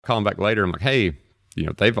Call them back later. I'm like, hey,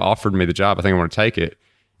 they've offered me the job. I think I want to take it.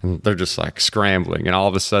 And they're just like scrambling. And all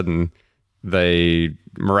of a sudden, they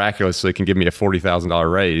miraculously can give me a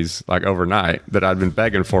 $40,000 raise like overnight that I'd been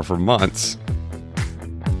begging for months.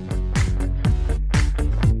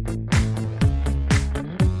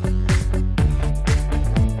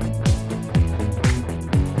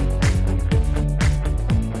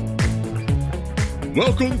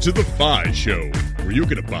 Welcome to The FI Show, where you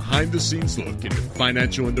get a behind-the-scenes look into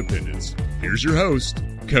financial independence. Here's your host,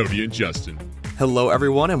 Cody and Justin. Hello,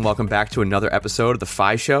 everyone, and welcome back to another episode of The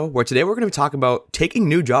FI Show, where today we're going to talk about taking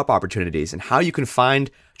new job opportunities and how you can find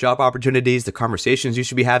job opportunities, the conversations you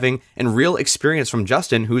should be having, and real experience from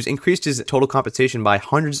Justin, who's increased his total compensation by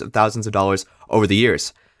hundreds of thousands of dollars over the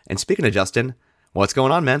years. And speaking of Justin, what's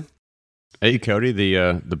going on, man? Hey, Cody,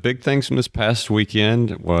 the big things from this past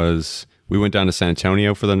weekend was we went down to San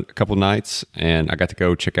Antonio for a couple nights, and I got to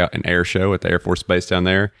go check out an air show at the Air Force Base down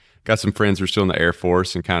there. Got some friends who are still in the Air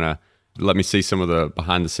Force and kind of let me see some of the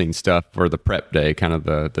behind-the-scenes stuff for the prep day, kind of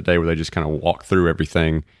the day where they just kind of walk through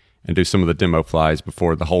everything and do some of the demo flies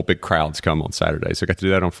before the whole big crowds come on Saturday. So I got to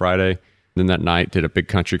do that on Friday. Then that night, did a big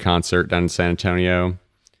country concert down in San Antonio.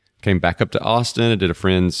 Came back up to Austin. I did a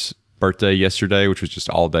friend's birthday yesterday, which was just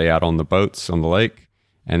all day out on the boats on the lake.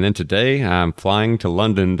 And then today, I'm flying to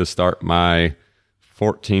London to start my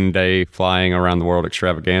 14-day flying around the world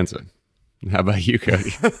extravaganza. How about you,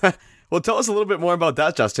 Cody? Well, tell us a little bit more about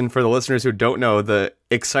that, Justin, for the listeners who don't know the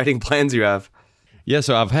exciting plans you have. Yeah,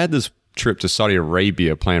 so I've had this trip to Saudi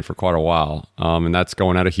Arabia planned for quite a while, and that's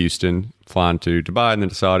going out of Houston, flying to Dubai and then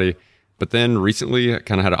to Saudi. But then recently, I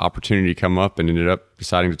kind of had an opportunity come up and ended up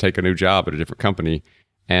deciding to take a new job at a different company.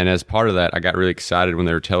 And as part of that, I got really excited when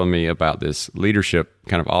they were telling me about this leadership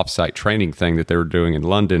kind of offsite training thing that they were doing in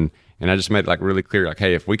London. And I just made it really clear,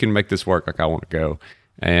 hey, if we can make this work, I want to go.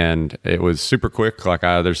 And it was super quick.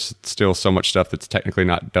 There's still so much stuff that's technically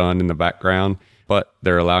not done in the background, but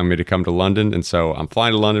they're allowing me to come to London. And so I'm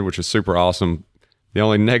flying to London, which is super awesome. The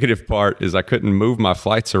only negative part is I couldn't move my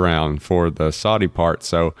flights around for the Saudi part.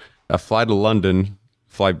 So I fly to London,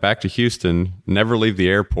 fly back to Houston, never leave the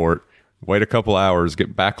airport, wait a couple hours,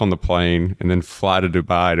 get back on the plane, and then fly to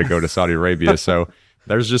Dubai to go to Saudi Arabia. So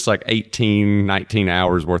there's just 18, 19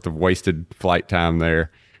 hours worth of wasted flight time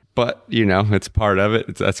there. But, it's part of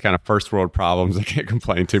it. That's kind of first world problems. I can't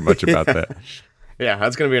complain too much about that. Yeah,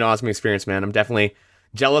 that's going to be an awesome experience, man. I'm definitely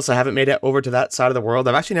jealous I haven't made it over to that side of the world.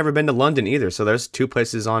 I've actually never been to London either, so there's two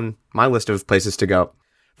places on my list of places to go.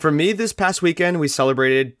 For me, this past weekend, we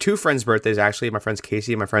celebrated two friends' birthdays, actually. My friends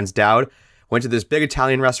Casey and my friends Dowd. Went to this big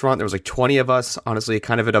Italian restaurant. There was 20 of us, honestly,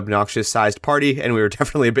 kind of an obnoxious sized party, and we were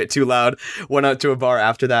definitely a bit too loud. Went out to a bar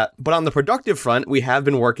after that. But on the productive front, we have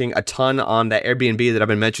been working a ton on that Airbnb that I've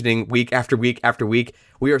been mentioning week after week after week.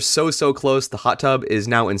 We are so close. The hot tub is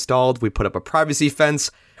now installed. We put up a privacy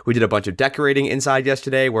fence. We did a bunch of decorating inside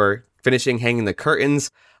yesterday. We're finishing hanging the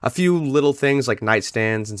curtains. A few little things like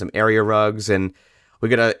nightstands and some area rugs, and we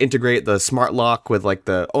got to integrate the smart lock with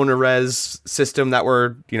the OwnerRez system that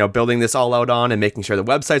we're, building this all out on and making sure the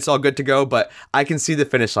website's all good to go. But I can see the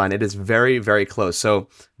finish line. It is very, very close. So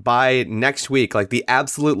by next week, the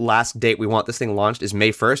absolute last date we want this thing launched is May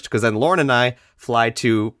 1st, because then Lauren and I fly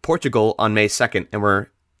to Portugal on May 2nd, and we're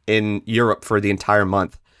in Europe for the entire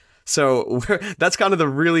month. So that's kind of the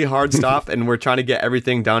really hard stop, and we're trying to get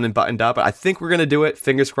everything done and buttoned up. But I think we're going to do it.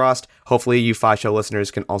 Fingers crossed. Hopefully you FI Show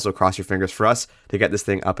listeners can also cross your fingers for us to get this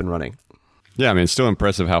thing up and running. Yeah, it's still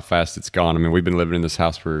impressive how fast it's gone. We've been living in this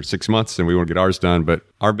house for 6 months, and we want to get ours done. But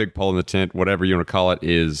our big pole in the tent, whatever you want to call it,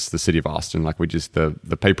 is the city of Austin.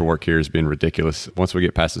 The paperwork here has been ridiculous. Once we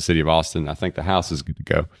get past the city of Austin, I think the house is good to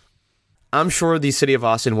go. I'm sure the city of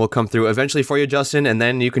Austin will come through eventually for you, Justin, and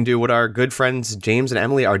then you can do what our good friends James and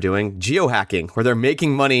Emily are doing, geohacking, where they're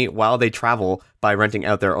making money while they travel by renting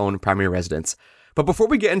out their own primary residence. But before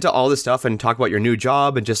we get into all this stuff and talk about your new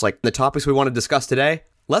job and just the topics we want to discuss today,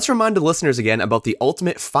 let's remind the listeners again about the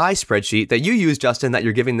ultimate FI spreadsheet that you use, Justin, that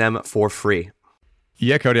you're giving them for free.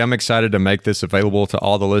 Yeah, Cody, I'm excited to make this available to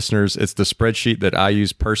all the listeners. It's the spreadsheet that I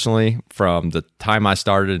use personally from the time I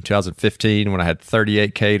started in 2015 when I had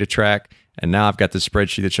 38K to track. And now I've got this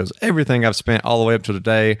spreadsheet that shows everything I've spent all the way up to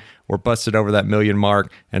today. We're busted over that million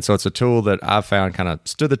mark. And so it's a tool that I've found kind of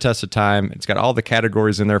stood the test of time. It's got all the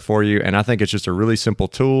categories in there for you. And I think it's just a really simple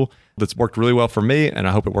tool that's worked really well for me. And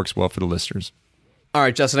I hope it works well for the listeners. All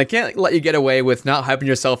right, Justin, I can't let you get away with not hyping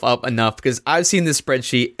yourself up enough, because I've seen this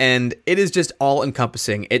spreadsheet and it is just all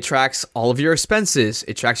encompassing. It tracks all of your expenses.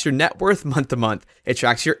 It tracks your net worth month to month. It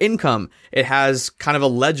tracks your income. It has kind of a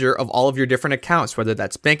ledger of all of your different accounts, whether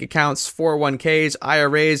that's bank accounts, 401ks,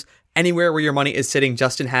 IRAs, anywhere where your money is sitting.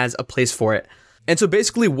 Justin has a place for it. And so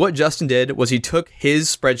basically what Justin did was he took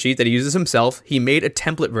his spreadsheet that he uses himself, he made a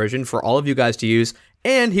template version for all of you guys to use,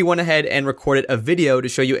 and he went ahead and recorded a video to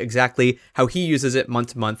show you exactly how he uses it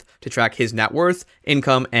month to month to track his net worth,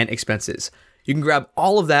 income, and expenses. You can grab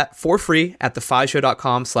all of that for free at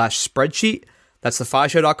thefishow.com/spreadsheet. That's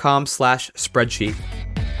thefishow.com/spreadsheet.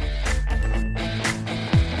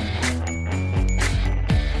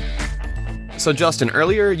 So Justin,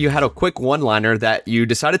 earlier you had a quick one-liner that you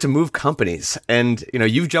decided to move companies, and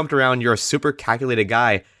you've jumped around. You're a super calculated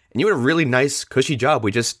guy, and you had a really nice, cushy job.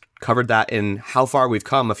 We just covered that in How Far We've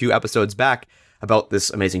Come a few episodes back about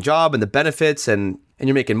this amazing job and the benefits, and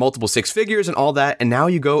you're making multiple six figures and all that, and now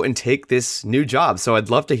you go and take this new job. So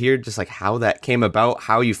I'd love to hear just like how that came about,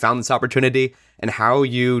 how you found this opportunity, and how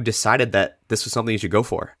you decided that this was something you should go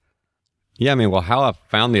for. Yeah, how I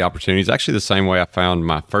found the opportunity is actually the same way I found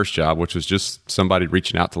my first job, which was just somebody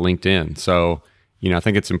reaching out to LinkedIn. So, I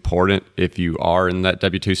think it's important if you are in that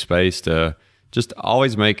W-2 space to just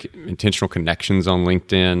always make intentional connections on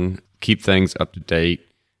LinkedIn, keep things up to date.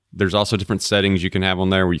 There's also different settings you can have on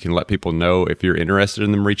there where you can let people know if you're interested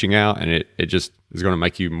in them reaching out, and it just is going to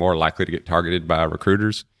make you more likely to get targeted by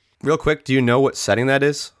recruiters. Real quick, do you know what setting that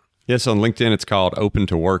is? Yes, on LinkedIn, it's called Open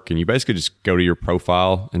to Work, and you basically just go to your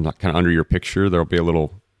profile and kind of under your picture, there'll be a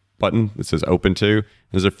little button that says Open To.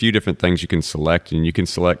 There's a few different things you can select, and you can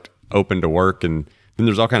select Open to Work, and then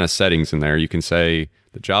there's all kind of settings in there. You can say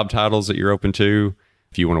the job titles that you're open to,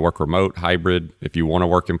 if you want to work remote, hybrid, if you want to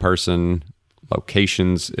work in person,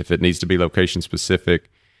 locations, if it needs to be location specific.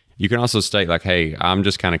 You can also state like, hey, I'm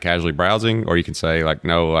just kind of casually browsing, or you can say like,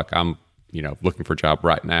 no, like I'm, looking for a job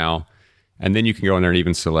right now. And then you can go in there and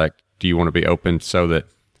even select, do you want to be open so that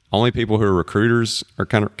only people who are recruiters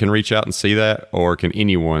can reach out and see that, or can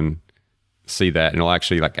anyone see that? And it'll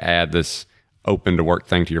actually like add this open to work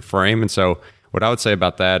thing to your frame. And so what I would say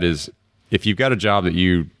about that is if you've got a job that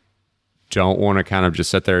you don't want to kind of just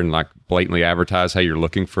sit there and like blatantly advertise how you're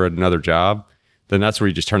looking for another job, then that's where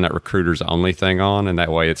you just turn that recruiters only thing on. And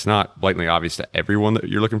that way it's not blatantly obvious to everyone that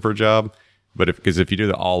you're looking for a job. But if you do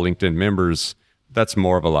the all LinkedIn members, that's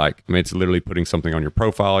more of a it's literally putting something on your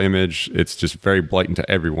profile image. It's just very blatant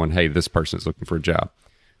to everyone. Hey, this person is looking for a job.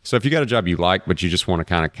 So if you got a job you like, but you just want to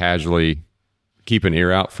kind of casually keep an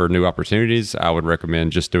ear out for new opportunities, I would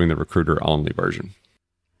recommend just doing the recruiter only version.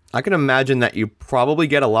 I can imagine that you probably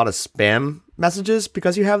get a lot of spam messages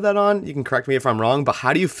because you have that on. You can correct me if I'm wrong, but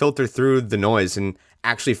how do you filter through the noise and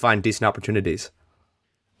actually find decent opportunities?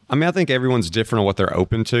 I think everyone's different on what they're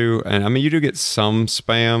open to. And you do get some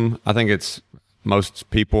spam. I think most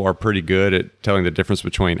people are pretty good at telling the difference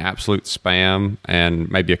between absolute spam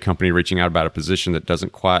and maybe a company reaching out about a position that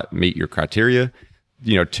doesn't quite meet your criteria.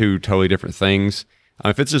 Two totally different things.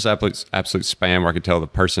 If it's just absolute spam where I can tell the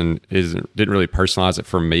person didn't really personalize it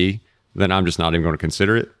for me, then I'm just not even going to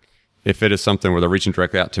consider it. If it is something where they're reaching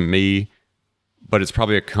directly out to me, but it's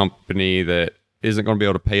probably a company that isn't going to be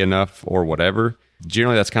able to pay enough or whatever,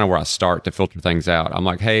 generally that's kind of where I start to filter things out. I'm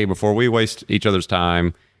like, hey, before we waste each other's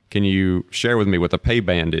time, can you share with me what the pay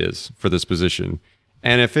band is for this position?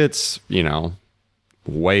 And if it's,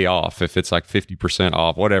 way off, if it's like 50%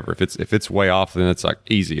 off, whatever, if it's way off, then it's like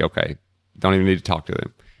easy. Okay. Don't even need to talk to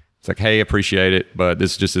them. It's like, hey, appreciate it, but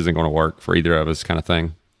this just isn't going to work for either of us kind of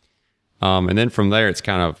thing. And then from there, it's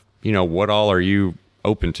kind of, what all are you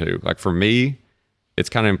open to? Like for me, it's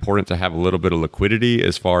kind of important to have a little bit of liquidity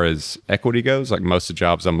as far as equity goes. Like most of the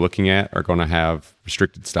jobs I'm looking at are going to have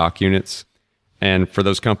restricted stock units. And for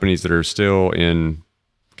those companies that are still in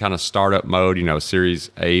kind of startup mode, series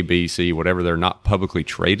A, B, C, whatever, they're not publicly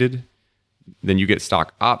traded, then you get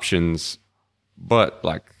stock options, but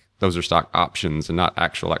like those are stock options and not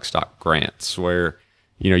actual like stock grants where,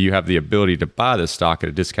 you have the ability to buy this stock at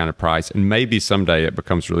a discounted price. And maybe someday it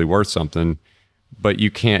becomes really worth something, but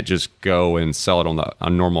you can't just go and sell it on a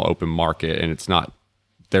normal open market. And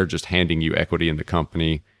they're just handing you equity in the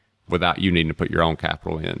company without you needing to put your own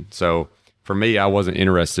capital in. So for me, I wasn't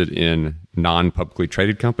interested in non-publicly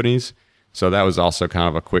traded companies. So that was also kind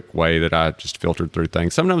of a quick way that I just filtered through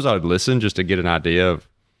things. Sometimes I would listen just to get an idea of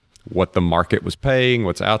what the market was paying,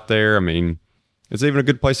 what's out there. It's even a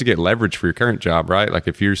good place to get leverage for your current job, right? Like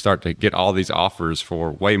if you start to get all these offers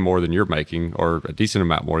for way more than you're making or a decent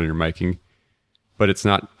amount more than you're making, but it's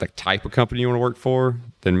not the type of company you want to work for,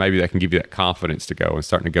 then maybe that can give you that confidence to go and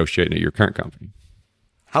start negotiating at your current company.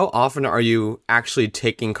 How often are you actually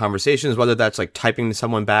taking conversations, whether that's like typing to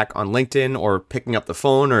someone back on LinkedIn or picking up the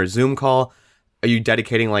phone or a Zoom call? Are you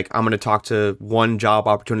dedicating I'm going to talk to one job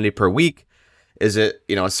opportunity per week? Is it,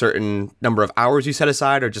 a certain number of hours you set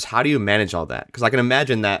aside, or just how do you manage all that? Because I can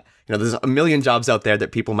imagine that, there's a million jobs out there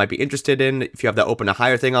that people might be interested in. If you have that open to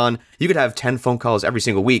hire thing on, you could have 10 phone calls every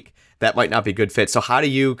single week. That might not be a good fit. So how do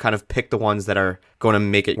you kind of pick the ones that are going to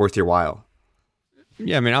make it worth your while?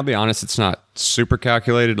 Yeah, I mean, I'll be honest, it's not super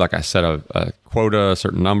calculated. Like I set a quota, a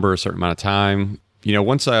certain number, a certain amount of time.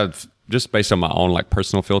 Once I've just based on my own like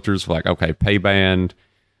personal filters, like, okay, pay band,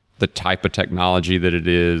 the type of technology that it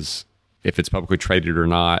is, if it's publicly traded or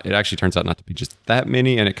not, it actually turns out not to be just that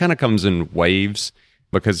many. And it kind of comes in waves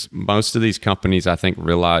because most of these companies, I think,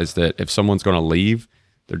 realize that if someone's going to leave,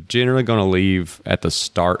 they're generally going to leave at the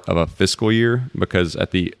start of a fiscal year, because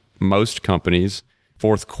at the most companies,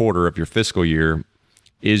 fourth quarter of your fiscal year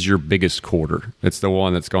is your biggest quarter. It's the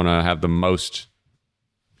one that's going to have the most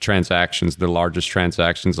transactions, the largest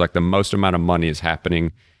transactions, like the most amount of money is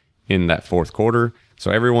happening in that fourth quarter.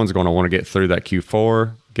 So everyone's going to want to get through that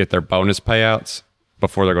Q4, get their bonus payouts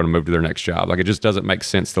before they're going to move to their next job. Like, it just doesn't make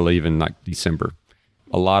sense to leave in like December.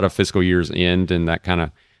 A lot of fiscal years end in that kind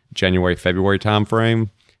of January, February timeframe.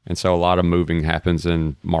 And so a lot of moving happens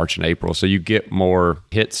in March and April. So you get more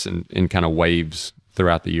hits and kind of waves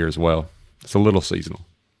throughout the year as well. It's a little seasonal.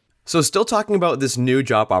 So still talking about this new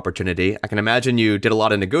job opportunity, I can imagine you did a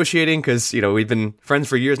lot of negotiating because, we've been friends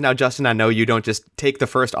for years now, Justin. I know you don't just take the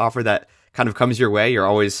first offer that kind of comes your way. You're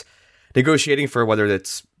always negotiating for whether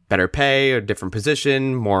it's better pay, a different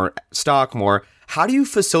position, more stock, more. How do you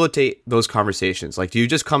facilitate those conversations? Like, do you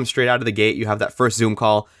just come straight out of the gate? You have that first Zoom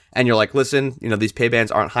call and you're like, listen, these pay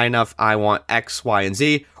bands aren't high enough. I want X, Y, and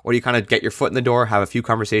Z. Or do you kind of get your foot in the door, have a few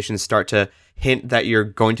conversations, start to hint that you're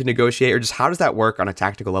going to negotiate? Or just how does that work on a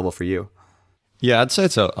tactical level for you? Yeah, I'd say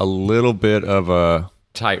it's a little bit of a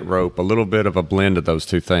tightrope, a little bit of a blend of those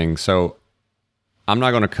two things. So I'm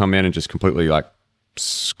not going to come in and just completely like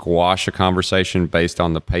squash a conversation based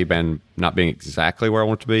on the pay band not being exactly where I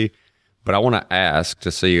want it to be. But I want to ask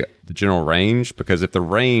to see the general range, because if the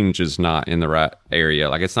range is not in the right area,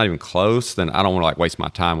 like it's not even close, then I don't want to like waste my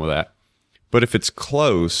time with that. But if it's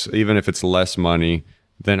close, even if it's less money,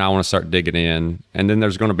 then I want to start digging in. And then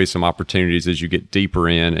there's going to be some opportunities as you get deeper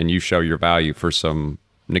in and you show your value for some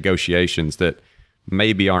negotiations that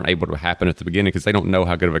maybe aren't able to happen at the beginning because they don't know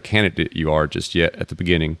how good of a candidate you are just yet at the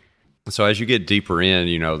beginning. So as you get deeper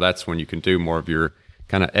in, that's when you can do more of your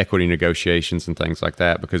kind of equity negotiations and things like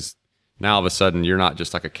that, because now all of a sudden you're not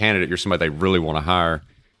just like a candidate, you're somebody they really want to hire.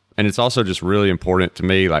 And it's also just really important to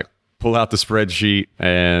me, like pull out the spreadsheet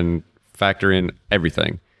and factor in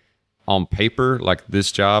everything. On paper, like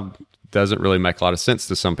this job doesn't really make a lot of sense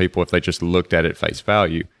to some people if they just looked at it face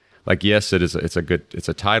value. Like, yes, it's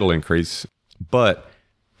a title increase, but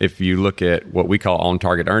if you look at what we call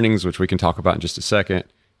on-target earnings, which we can talk about in just a second,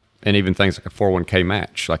 and even things like a 401k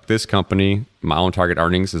match, like this company, my on-target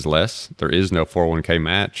earnings is less. There is no 401k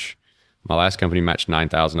match. My last company matched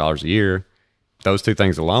 $9,000 a year. Those two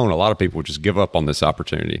things alone, a lot of people would just give up on this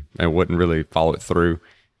opportunity and wouldn't really follow it through.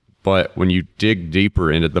 But when you dig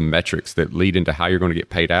deeper into the metrics that lead into how you're going to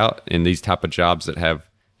get paid out in these type of jobs that have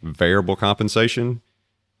variable compensation,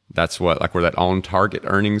 that's what, like where that on-target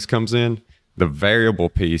earnings comes in. The variable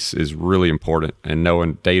piece is really important, and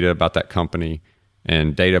knowing data about that company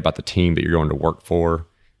and data about the team that you're going to work for.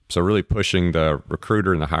 So really pushing the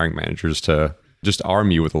recruiter and the hiring managers to just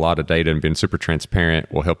arm you with a lot of data and being super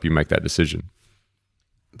transparent will help you make that decision.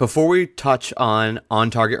 Before we touch on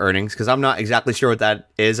target earnings, because I'm not exactly sure what that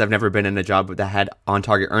is, I've never been in a job that had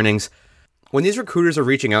on-target earnings. When these recruiters are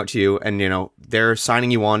reaching out to you and, they're signing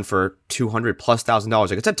you on for $200,000+,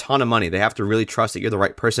 like it's a ton of money. They have to really trust that you're the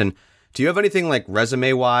right person. Do you have anything like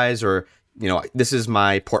resume-wise or, this is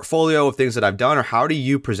my portfolio of things that I've done, or how do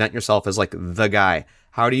you present yourself as like the guy?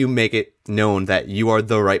 How do you make it known that you are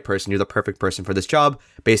the right person, you're the perfect person for this job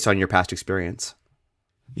based on your past experience?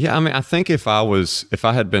 Yeah, I mean, I think if I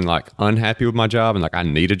had been like unhappy with my job and like I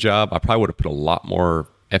need a job, I probably would have put a lot more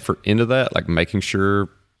effort into that, like making sure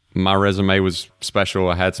my resume was special.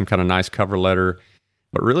 I had some kind of nice cover letter,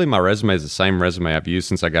 but really my resume is the same resume I've used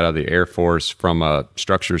since I got out of the Air Force from a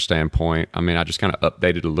structure standpoint. I mean, I just kind of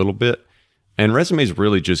updated a little bit, and resumes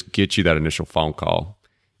really just get you that initial phone call.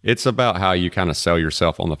 It's about how you kind of sell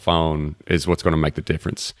yourself on the phone is what's going to make the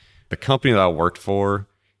difference. The company that I worked for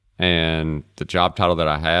and the job title that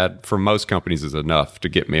I had for most companies is enough to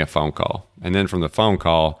get me a phone call. And then from the phone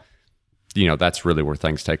call, that's really where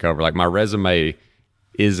things take over. Like my resume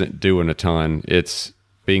isn't doing a ton. It's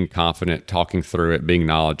being confident, talking through it, being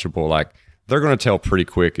knowledgeable. Like they're going to tell pretty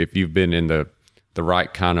quick if you've been in the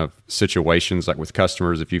right kind of situations, like with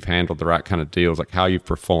customers, if you've handled the right kind of deals, like how you've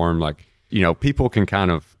performed. Like, people can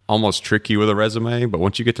kind of almost tricky with a resume, but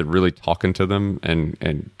once you get to really talking to them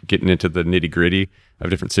and getting into the nitty gritty of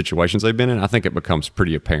different situations they've been in, I think it becomes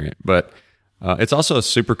pretty apparent. But it's also a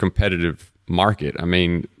super competitive market. I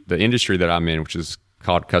mean, the industry that I'm in, which is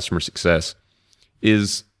called customer success,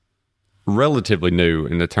 is relatively new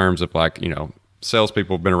in the terms of like,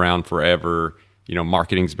 salespeople have been around forever,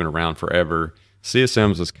 marketing's been around forever.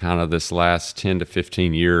 CSMs is kind of this last 10 to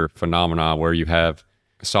 15 year phenomena where you have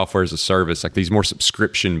software as a service, like these more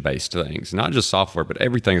subscription-based things, not just software, but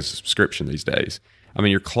everything is a subscription these days. I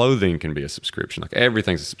mean, your clothing can be a subscription, like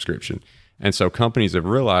everything's a subscription. And so companies have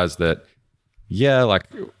realized that,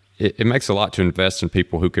 it makes a lot to invest in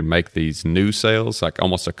people who can make these new sales, like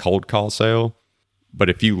almost a cold call sale. But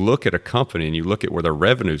if you look at a company and you look at where their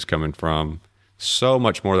revenue's coming from, so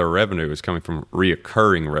much more of their revenue is coming from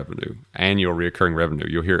reoccurring revenue, annual reoccurring revenue.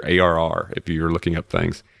 You'll hear ARR if you're looking up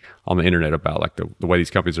things on the internet about like the way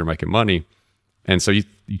these companies are making money. And so you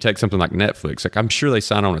take something like Netflix, like I'm sure they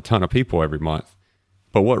sign on a ton of people every month.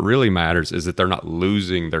 But what really matters is that they're not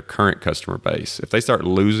losing their current customer base. If they start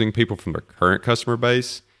losing people from their current customer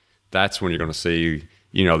base, that's when you're going to see,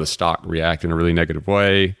 the stock react in a really negative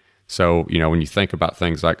way. So, when you think about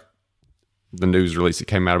things like the news release that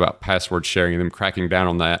came out about password sharing and them cracking down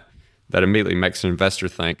on that immediately makes an investor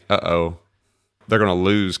think, they're going to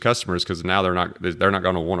lose customers because now they're not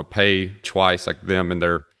going to want to pay twice like them, and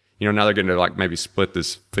they're now they're going to like maybe split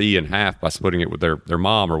this fee in half by splitting it with their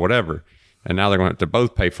mom or whatever, and now they're going to have to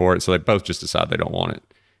both pay for it, so they both just decide they don't want it,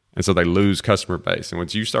 and so they lose customer base. And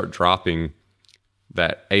once you start dropping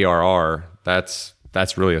that ARR, that's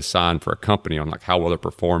really a sign for a company on like how well they're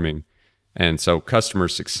performing. And so customer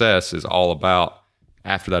success is all about,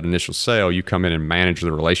 after that initial sale, you come in and manage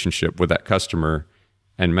the relationship with that customer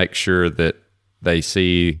and make sure that they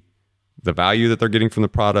see the value that they're getting from the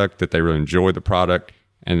product, that they really enjoy the product,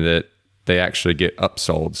 and that they actually get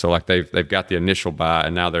upsold. So like they've got the initial buy,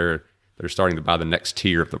 and now they're starting to buy the next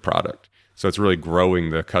tier of the product. So it's really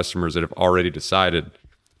growing the customers that have already decided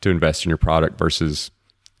to invest in your product versus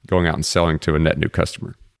going out and selling to a net new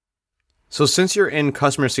customer. So since you're in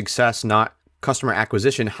customer success, not customer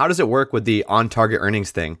acquisition, how does it work with the on-target earnings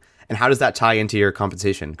thing? And how does that tie into your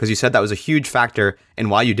compensation? Because you said that was a huge factor in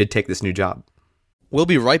why you did take this new job. We'll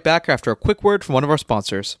be right back after a quick word from one of our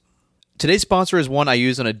sponsors. Today's sponsor is one I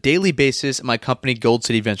use on a daily basis at my company, Gold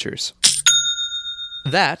City Ventures.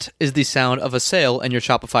 That is the sound of a sale in your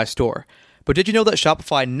Shopify store. But did you know that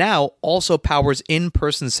Shopify now also powers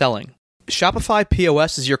in-person selling? Shopify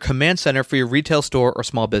POS is your command center for your retail store or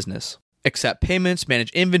small business. Accept payments, manage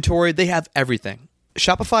inventory, they have everything.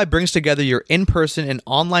 Shopify brings together your in-person and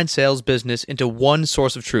online sales business into one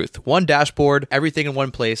source of truth, one dashboard, everything in one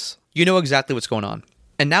place. You know exactly what's going on.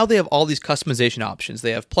 And now they have all these customization options.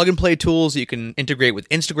 They have plug-and-play tools that you can integrate with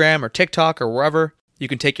Instagram or TikTok or wherever. You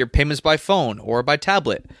can take your payments by phone or by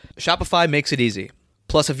tablet. Shopify makes it easy.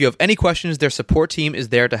 Plus, if you have any questions, their support team is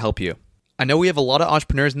there to help you. I know we have a lot of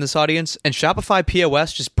entrepreneurs in this audience, and Shopify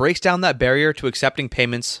POS just breaks down that barrier to accepting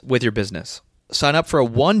payments with your business. Sign up for a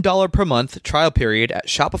 $1 per month trial period at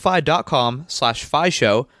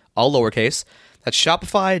shopify.com/FIShow, all lowercase. That's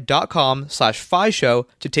shopify.com/FIShow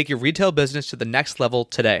to take your retail business to the next level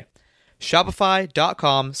today.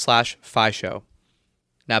 Shopify.com/FIShow.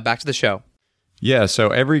 Now back to the show. Yeah, so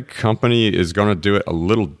every company is going to do it a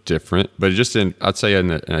little different, but just I'd say in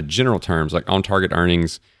a general terms, like on-target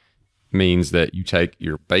earnings means that you take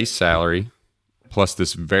your base salary plus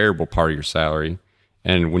this variable part of your salary,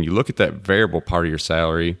 and when you look at that variable part of your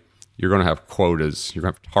salary, you're going to have quotas, you're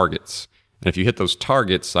going to have targets, and if you hit those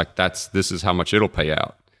targets, like this is how much it'll pay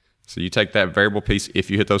out. So you take that variable piece if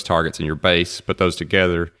you hit those targets in your base, put those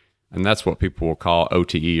together, and that's what people will call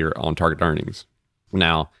OTE or on-target earnings.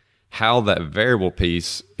 Now, how that variable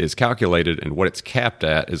piece is calculated and what it's capped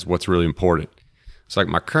at is what's really important. So like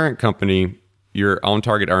my current company, your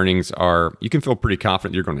on-target earnings are, you can feel pretty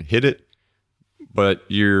confident you're going to hit it, but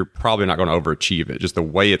you're probably not going to overachieve it. Just the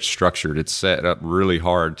way it's structured, it's set up really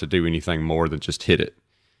hard to do anything more than just hit it.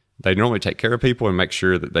 They normally take care of people and make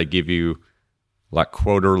sure that they give you like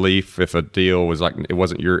quota relief if a deal was like,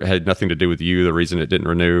 it had nothing to do with you, the reason it didn't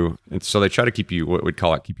renew. And so they try to keep you, what we'd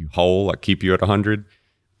call it, keep you whole, like keep you at 100.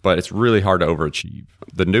 But it's really hard to overachieve.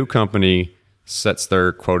 The new company sets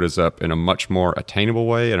their quotas up in a much more attainable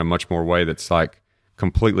way and a much more way that's like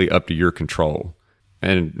completely up to your control.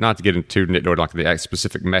 And not to get into like the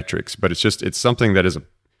specific metrics, but it's something that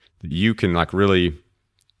you can like really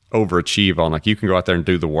overachieve on. Like you can go out there and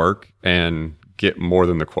do the work and get more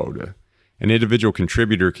than the quota. An individual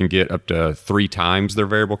contributor can get up to 3 times their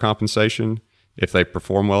variable compensation if they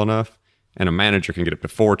perform well enough. And a manager can get up to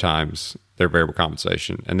 4 times their variable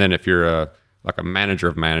compensation. And then if you're a like a manager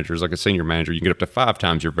of managers, like a senior manager, you can get up to 5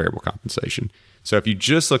 times your variable compensation. So if you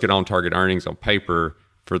just look at on-target earnings on paper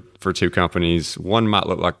for 2 companies, one might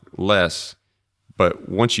look like less, but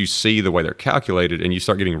once you see the way they're calculated and you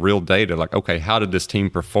start getting real data, like, okay, how did this team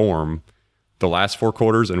perform the last 4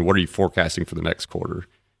 quarters and what are you forecasting for the next quarter?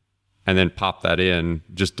 And then pop that in,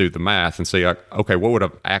 just do the math and see, like, okay, what would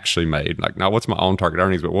I've actually made? Like, not what's my on-target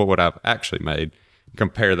earnings, but what would I've actually made?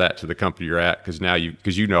 Compare that to the company you're at, because now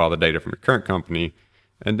because you know all the data from your current company,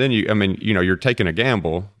 and then you're taking a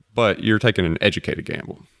gamble, but you're taking an educated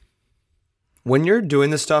gamble. When you're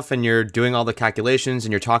doing this stuff and you're doing all the calculations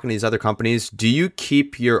and you're talking to these other companies, do you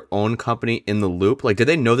keep your own company in the loop? Like, do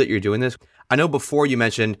they know that you're doing this? I know before you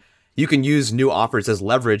mentioned you can use new offers as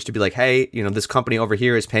leverage to be like, hey, this company over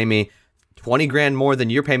here is paying me 20 grand more than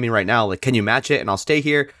you're paying me right now. Like, can you match it and I'll stay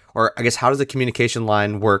here? Or I guess, how does the communication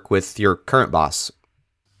line work with your current boss?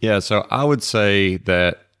 Yeah, so I would say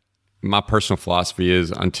that my personal philosophy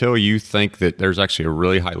is until you think that there's actually a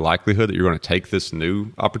really high likelihood that you're going to take this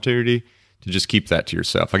new opportunity, to just keep that to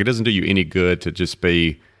yourself. Like, it doesn't do you any good to just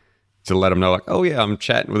to let them know, like, oh yeah, I'm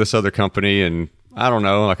chatting with this other company and I don't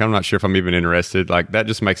know, like, I'm not sure if I'm even interested. Like, that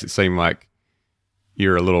just makes it seem like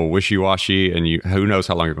you're a little wishy-washy and who knows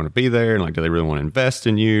how long you're going to be there, and like, do they really want to invest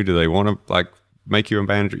in you? Do they want to like make you a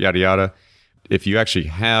manager, yada yada. If you actually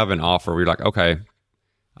have an offer where you're like, okay,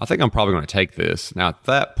 I think I'm probably going to take this. Now, at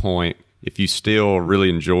that point, if you still really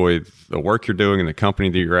enjoy the work you're doing and the company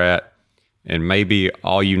that you're at, and maybe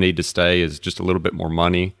all you need to stay is just a little bit more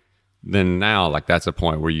money, then now, like, that's a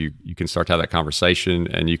point where you can start to have that conversation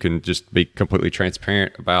and you can just be completely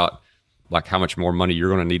transparent about like how much more money you're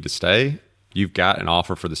going to need to stay. You've got an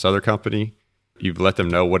offer for this other company. You've let them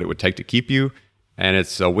know what it would take to keep you, and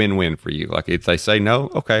it's a win-win for you. Like, if they say no,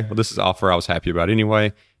 okay, well, this is an offer I was happy about anyway.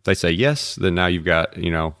 If they say yes, then now you've got,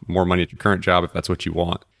 more money at your current job if that's what you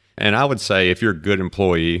want. And I would say if you're a good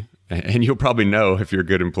employee, and you'll probably know if you're a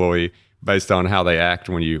good employee based on how they act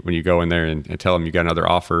when you go in there and tell them you got another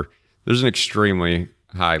offer, there's an extremely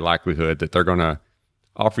high likelihood that they're going to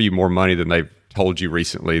offer you more money than they've told you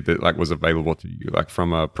recently that like was available to you, like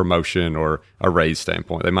from a promotion or a raise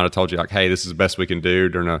standpoint. They might have told you like, hey, this is the best we can do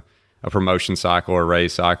during a promotion cycle or a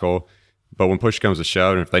raise cycle. But when push comes to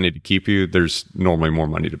shove, and if they need to keep you, there's normally more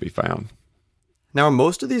money to be found. Now, are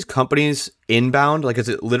most of these companies inbound? Like, is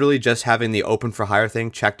it literally just having the open for hire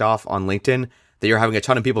thing checked off on LinkedIn that you're having a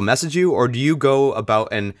ton of people message you? Or do you go about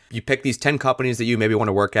and you pick these 10 companies that you maybe want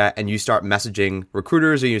to work at and you start messaging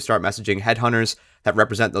recruiters or you start messaging headhunters that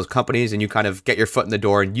represent those companies and you kind of get your foot in the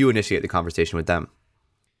door and you initiate the conversation with them?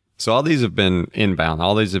 So all these have been inbound.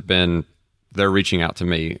 All these have been, they're reaching out to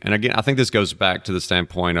me. And again, I think this goes back to the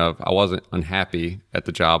standpoint of I wasn't unhappy at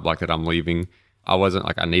the job like that I'm leaving. I wasn't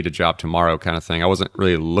like I need a job tomorrow kind of thing. I wasn't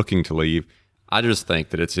really looking to leave. I just think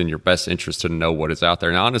that it's in your best interest to know what is out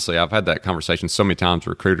there. Now, honestly, I've had that conversation so many times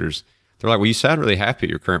with recruiters. They're like, well, you sound really happy at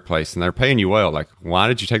your current place and they're paying you well. Like, why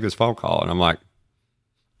did you take this phone call? And I'm like,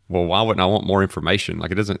 well, why wouldn't I want more information?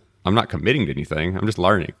 Like, I'm not committing to anything. I'm just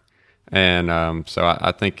learning. And so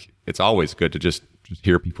I think it's always good to just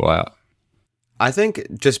hear people out. I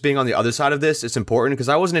think just being on the other side of this is important because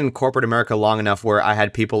I wasn't in corporate America long enough where I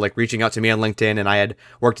had people like reaching out to me on LinkedIn and I had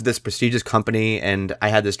worked at this prestigious company and I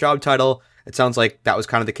had this job title. It sounds like that was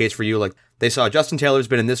kind of the case for you. Like they saw Justin Taylor's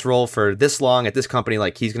been in this role for this long at this company.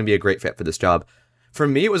 Like he's going to be a great fit for this job. For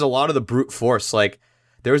me, it was a lot of the brute force. Like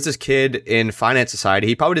there was this kid in Finance Society.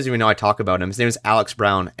 He probably doesn't even know I talk about him. His name is Alex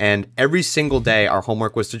Brown. And every single day, our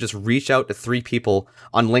homework was to just reach out to 3 people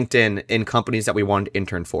on LinkedIn in companies that we wanted to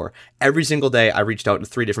intern for. Every single day, I reached out to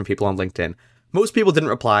 3 different people on LinkedIn. Most people didn't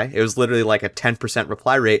reply. It was literally like a 10%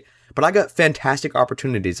 reply rate. But I got fantastic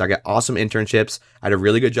opportunities. I got awesome internships. I had a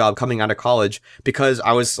really good job coming out of college because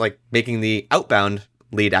I was like making the outbound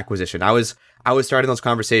lead acquisition. I was starting those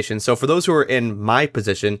conversations. So for those who are in my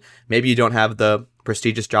position, maybe you don't have the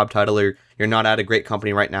prestigious job title or you're not at a great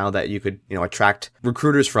company right now that you could, attract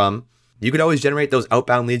recruiters from, you could always generate those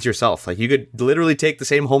outbound leads yourself. Like you could literally take the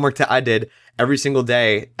same homework that I did every single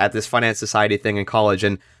day at this Finance Society thing in college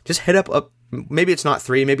and just hit up, maybe it's not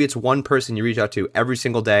 3, maybe it's 1 person you reach out to every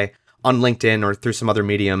single day on LinkedIn or through some other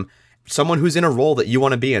medium, someone who's in a role that you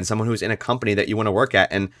want to be in, someone who's in a company that you want to work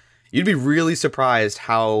at. And you'd be really surprised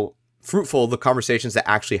how fruitful the conversations that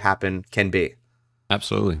actually happen can be.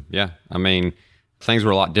 Absolutely. Yeah. I mean, things were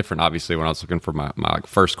a lot different, obviously, when I was looking for my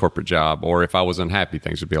first corporate job, or if I was unhappy,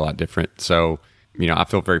 things would be a lot different. So, I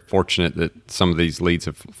feel very fortunate that some of these leads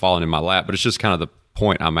have fallen in my lap, but it's just kind of the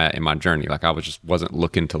point I'm at in my journey. Like I wasn't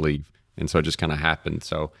looking to leave. And so it just kind of happened.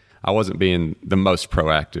 So I wasn't being the most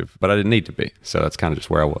proactive, but I didn't need to be. So that's kind of just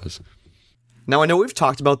where I was. Now, I know we've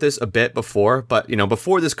talked about this a bit before, but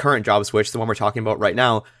before this current job switch, the one we're talking about right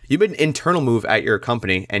now, you made an internal move at your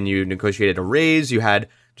company and you negotiated a raise. You had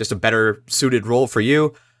just a better suited role for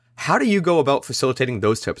you. How do you go about facilitating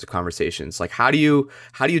those types of conversations? Like, how do you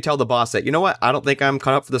tell the boss that, you know what, I don't think I'm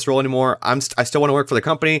cut up for this role anymore. I still want to work for the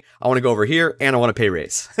company. I want to go over here and I want a pay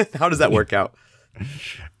raise. How does that work out?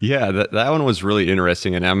 Yeah, that one was really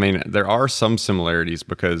interesting. And I mean, there are some similarities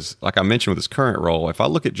because like I mentioned with this current role, if I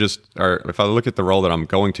look at the role that I'm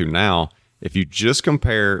going to now, if you just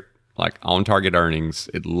compare like on target earnings,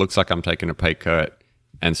 it looks like I'm taking a pay cut.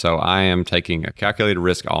 And so I am taking a calculated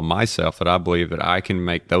risk on myself that I believe that I can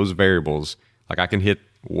make those variables, like I can hit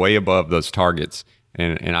way above those targets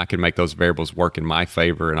and I can make those variables work in my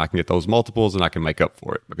favor and I can get those multiples and I can make up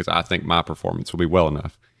for it because I think my performance will be well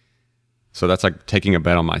enough. So that's like taking a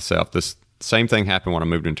bet on myself. This same thing happened when I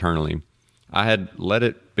moved internally. I had let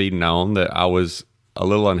it be known that I was a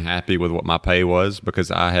little unhappy with what my pay was because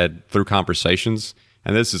I had, through conversations,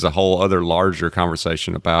 and this is a whole other larger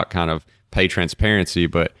conversation about kind of pay transparency,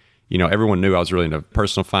 but everyone knew I was really into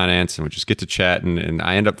personal finance and would just get to chat, and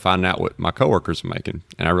I end up finding out what my coworkers are making.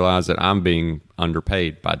 And I realized that I'm being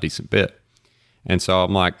underpaid by a decent bit. And so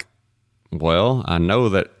I'm like, well, I know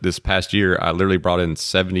that this past year, I literally brought in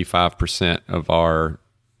 75% of our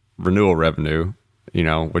renewal revenue,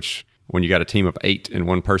 which when you got a team of 8 and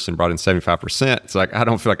one person brought in 75%, it's like, I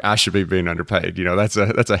don't feel like I should be being underpaid. That's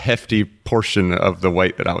a hefty portion of the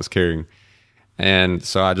weight that I was carrying. And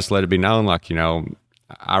so I just let it be known, like,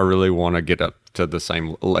 I really want to get up to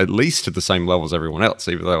at least to the same level as everyone else,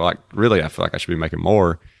 even though like really I feel like I should be making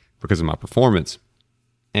more because of my performance.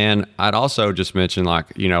 And I'd also just mention like,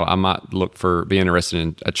 I might be interested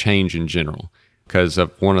in a change in general because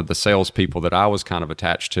of one of the salespeople that I was kind of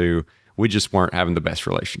attached to. We just weren't having the best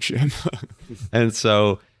relationship. And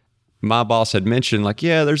so my boss had mentioned like,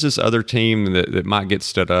 yeah, there's this other team that might get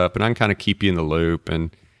stood up and I can kind of keep you in the loop.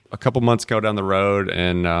 And a couple months go down the road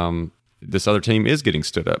and this other team is getting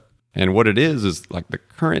stood up. And what it is like the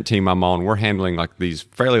current team I'm on, we're handling like these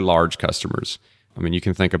fairly large customers. I mean, you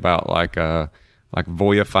can think about like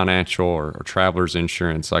Voya Financial or Travelers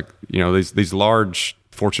Insurance, like, these large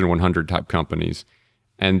Fortune 100 type companies.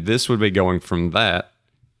 And this would be going from that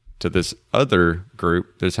to this other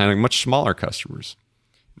group that's handling much smaller customers.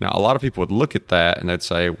 Now, a lot of people would look at that and they'd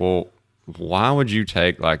say, well, why would you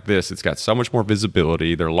take like this? It's got so much more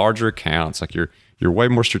visibility. They're larger accounts. Like you're way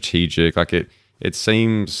more strategic. Like it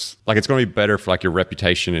seems like it's going to be better for like your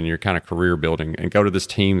reputation and your kind of career building and go to this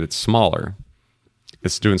team that's smaller.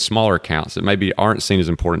 It's doing smaller accounts that maybe aren't seen as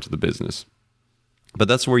important to the business. But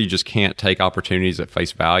that's where you just can't take opportunities at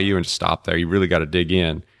face value and just stop there. You really got to dig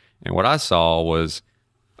in. And what I saw was,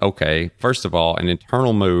 okay, first of all, an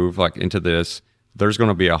internal move like into this, there's going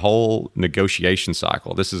to be a whole negotiation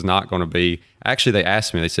cycle. This is not going to be, actually they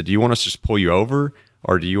asked me, they said, do you want us to just pull you over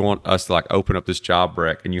or do you want us to like open up this job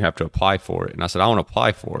rec and you have to apply for it? And I said, I want to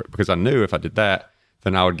apply for it because I knew if I did that,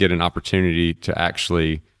 then I would get an opportunity to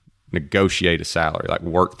actually negotiate a salary, like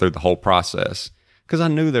work through the whole process. Because I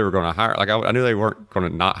knew they were going to hire, like I knew they weren't going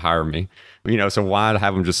to not hire me, so why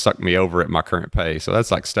have them just suck me over at my current pay? So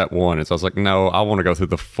that's like step one. And so I was like, no, I want to go through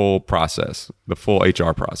the full process, the full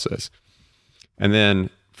HR process. And then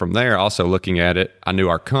from there, also looking at it, I knew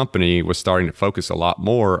our company was starting to focus a lot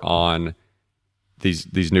more on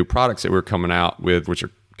these new products that we were coming out with, which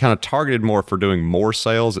are kind of targeted more for doing more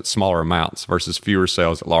sales at smaller amounts versus fewer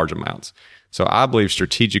sales at large amounts. So I believe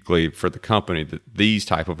strategically for the company that these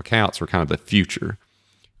type of accounts were kind of the future.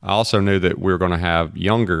 I also knew that we were going to have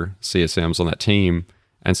younger CSMs on that team.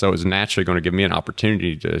 And so it was naturally going to give me an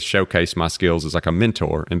opportunity to showcase my skills as like a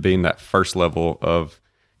mentor and being that first level of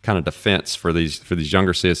kind of defense for these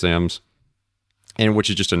younger CSMs, and which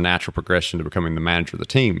is just a natural progression to becoming the manager of the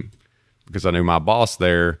team. Because I knew my boss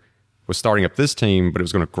there was starting up this team, but it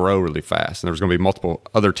was going to grow really fast. And there was going to be multiple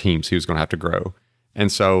other teams he was going to have to grow. And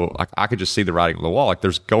so like I could just see the writing on the wall. Like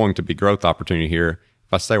there's going to be growth opportunity here.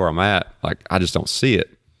 If I stay where I'm at, like I just don't see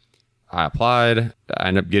it. I applied, I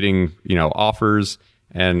ended up getting, offers.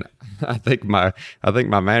 And I think my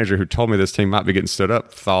manager who told me this team might be getting stood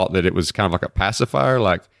up thought that it was kind of like a pacifier.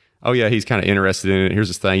 Like, oh yeah, he's kind of interested in it. Here's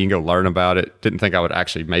this thing, you can go learn about it. Didn't think I would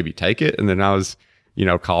actually maybe take it. And then I was,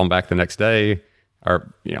 calling back the next day,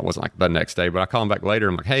 or, it wasn't like the next day, but I call him back later.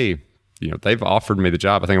 I'm like, hey, they've offered me the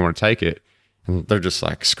job. I think I want to take it. And they're just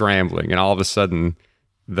like scrambling. And all of a sudden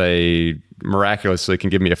they miraculously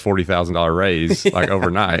can give me a $40,000 raise like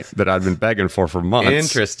overnight that I'd been begging for months.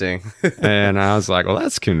 Interesting. And I was like, well,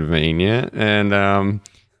 that's convenient. And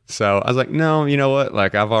so I was like, no, you know what?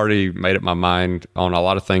 Like I've already made up my mind on a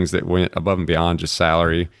lot of things that went above and beyond just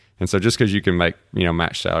salary. And so just because you can make,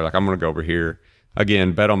 match salary, like I'm going to go over here,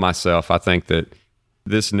 again, bet on myself. I think that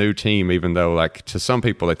this new team, even though like to some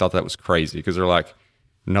people, they thought that was crazy because they're like,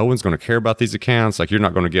 no one's going to care about these accounts. Like you're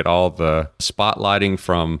not going to get all the spotlighting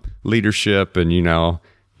from leadership and,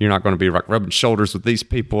 you're not going to be like rubbing shoulders with these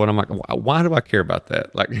people. And I'm like, why do I care about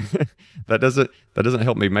that? Like that doesn't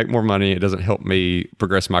help me make more money. It doesn't help me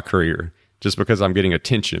progress my career just because I'm getting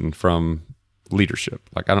attention from leadership.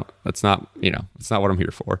 Like that's not what I'm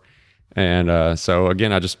here for. And so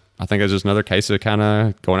again, I think it's just another case of kind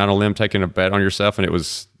of going out on a limb, taking a bet on yourself. And it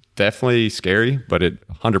was definitely scary, but it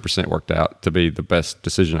 100% worked out to be the best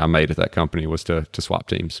decision I made at that company was to swap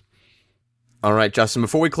teams. All right, Justin,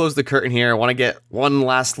 before we close the curtain here, I want to get one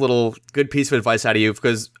last little good piece of advice out of you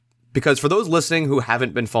because for those listening who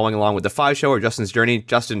haven't been following along with the FI Show or Justin's journey,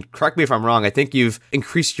 Justin, correct me if I'm wrong, I think you've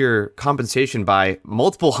increased your compensation by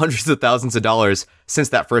multiple hundreds of thousands of dollars since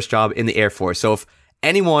that first job in the Air Force. So if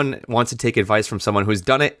anyone wants to take advice from someone who's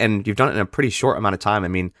done it, and you've done it in a pretty short amount of time, I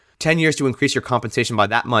mean, 10 years to increase your compensation by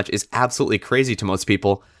that much is absolutely crazy to most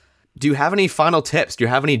people. Do you have any final tips? Do you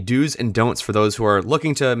have any do's and don'ts for those who are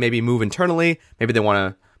looking to maybe move internally? Maybe they want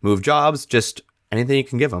to move jobs, just anything you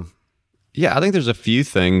can give them. Yeah, I think there's a few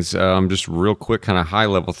things, just real quick, kind of high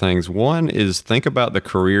level things. One is think about the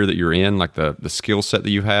career that you're in, like the skill set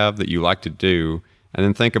that you have that you like to do. And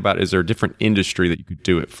then think about, is there a different industry that you could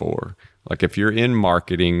do it for? Like if you're in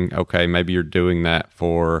marketing, okay, maybe you're doing that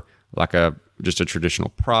for like just a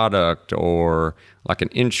traditional product or like an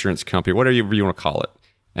insurance company, whatever you want to call it.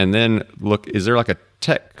 And then look, is there like a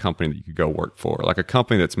tech company that you could go work for? Like a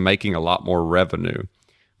company that's making a lot more revenue?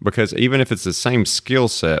 Because even if it's the same skill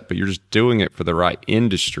set, but you're just doing it for the right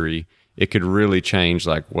industry, it could really change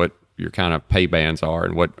like what your kind of pay bands are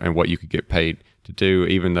and what you could get paid to do,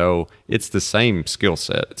 even though it's the same skill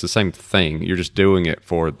set. It's the same thing. You're just doing it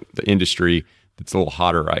for the industry that's a little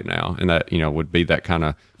hotter right now. And that, would be that kind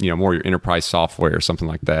of, more your enterprise software or something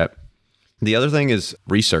like that. The other thing is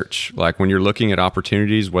research. Like when you're looking at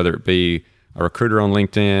opportunities, whether it be a recruiter on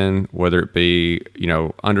LinkedIn, whether it be,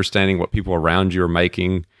 understanding what people around you are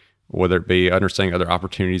making, whether it be understanding other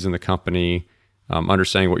opportunities in the company,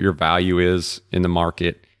 understanding what your value is in the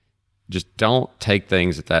market. Just don't take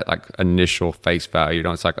things at that like initial face value.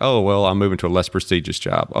 It's like, oh, well, I'm moving to a less prestigious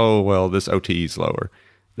job. Oh, well, this OTE is lower.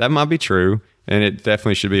 That might be true. And it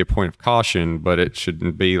definitely should be a point of caution, but it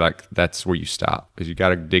shouldn't be like that's where you stop, because you got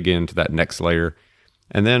to dig into that next layer.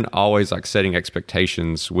 And then always like setting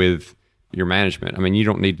expectations with your management. I mean, you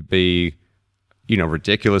don't need to be,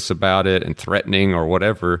 ridiculous about it and threatening or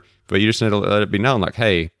whatever, but you just need to let it be known like,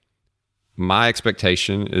 hey, my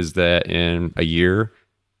expectation is that in a year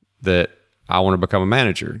that I want to become a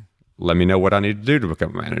manager. Let me know what I need to do to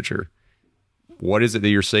become a manager. What is it that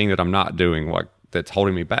you're seeing that I'm not doing? Like, that's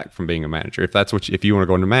holding me back from being a manager. If you want to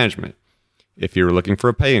go into management, if you're looking for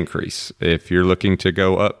a pay increase, if you're looking to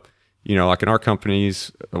go up, like in our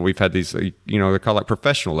companies, we've had these, they're called like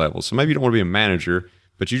professional levels. So maybe you don't want to be a manager,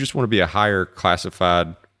 but you just want to be a higher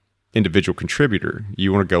classified individual contributor.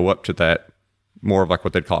 You want to go up to that more of like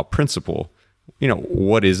what they'd call a principal.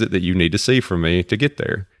 What is it that you need to see from me to get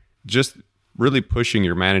there? Just really pushing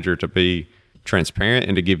your manager to be transparent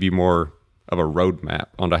and to give you more of a roadmap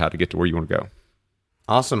onto how to get to where you want to go.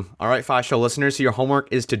 Awesome. All right, FI Show listeners, so your homework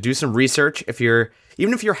is to do some research.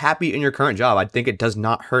 Even if you're happy in your current job, I think it does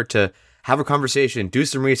not hurt to have a conversation, do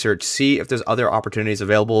some research, see if there's other opportunities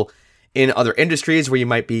available in other industries where you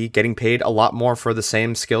might be getting paid a lot more for the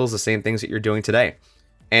same skills, the same things that you're doing today.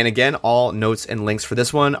 And again, all notes and links for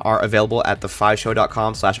this one are available at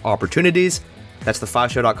thefishow.com/opportunities. That's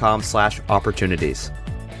thefishow.com/opportunities.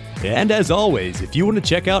 And as always, if you want to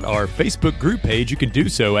check out our Facebook group page, you can do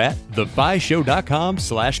so at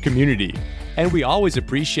thefishow.com/community. And we always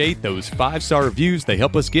appreciate those 5-star reviews. They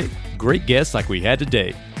help us get great guests like we had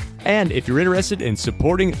today. And if you're interested in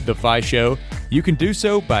supporting The FI Show, you can do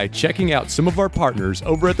so by checking out some of our partners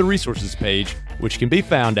over at the resources page, which can be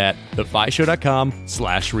found at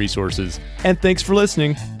thefishow.com/resources. And thanks for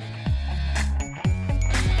listening.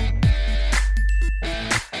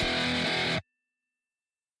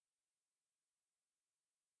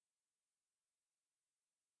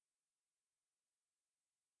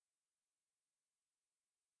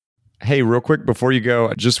 Hey, real quick before you go,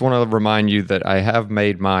 I just want to remind you that I have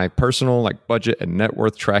made my personal budget and net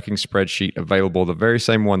worth tracking spreadsheet available, the very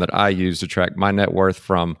same one that I use to track my net worth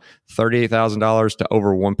from $38,000 to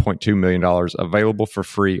over $1.2 million, available for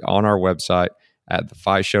free on our website at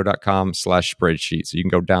thefishow.com/spreadsheet. So you can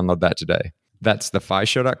go download that today. That's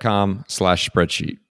thefishow.com/spreadsheet.